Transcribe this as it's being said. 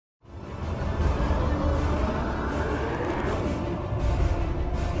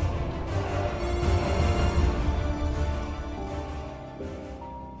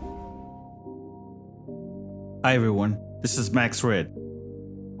Hi everyone, this is Max Red.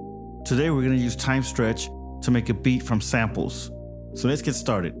 Today we're going to use timestretch to make a beat from samples. So let's get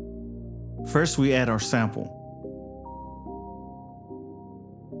started. First we add our sample.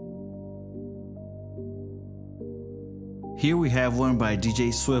 Here we have one by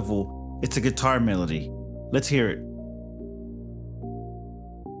DJ Swivel. It's a guitar melody. Let's hear it.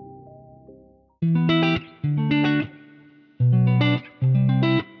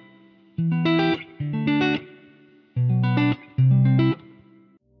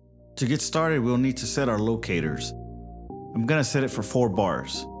 To get started, we'll need to set our locators. I'm gonna set it for 4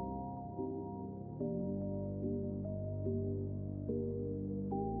 bars.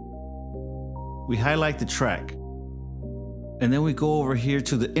 We highlight the track. And then we go over here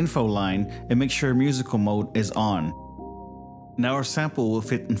to the info line and make sure musical mode is on. Now our sample will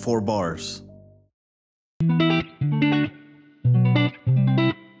fit in 4 bars.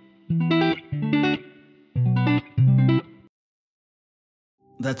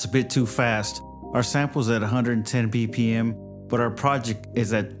 That's a bit too fast. Our sample's at 110 BPM, but our project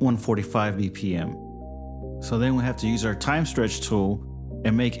is at 145 BPM. So then we have to use our time stretch tool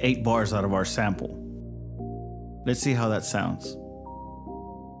and make 8 bars out of our sample. Let's see how that sounds.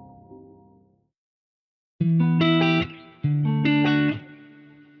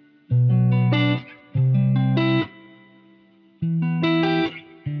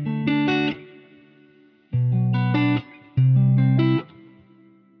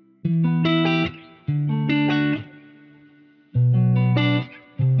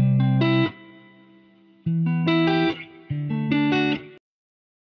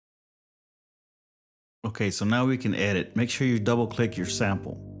 Okay, so now we can edit. Make sure you double click your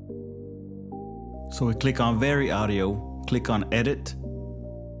sample. So we click on Vary Audio, click on Edit.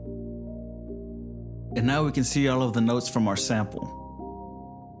 And now we can see all of the notes from our sample.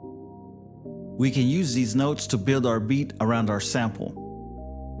 We can use these notes to build our beat around our sample.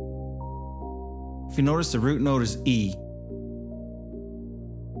 If you notice, the root note is E.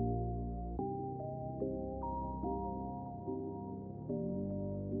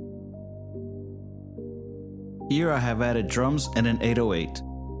 Here I have added drums and an 808.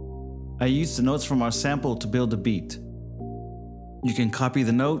 I used the notes from our sample to build the beat. You can copy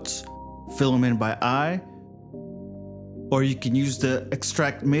the notes, fill them in by eye, or you can use the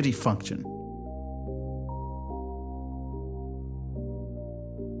extract MIDI function.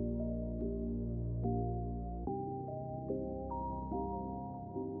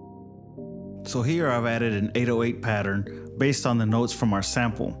 So here I've added an 808 pattern based on the notes from our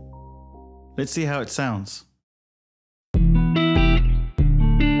sample. Let's see how it sounds.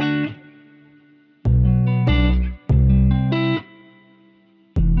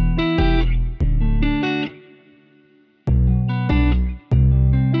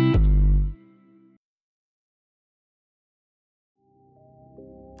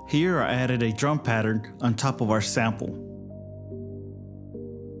 Here I added a drum pattern on top of our sample.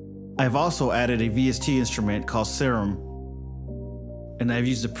 I've also added a VST instrument called Serum, and I've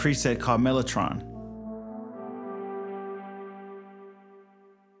used a preset called Mellotron.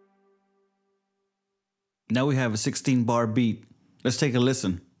 Now we have a 16-bar beat. Let's take a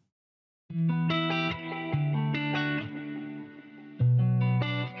listen.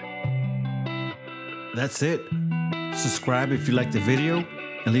 That's it. Subscribe if you like the video,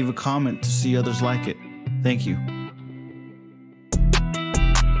 and leave a comment to see others like it. Thank you.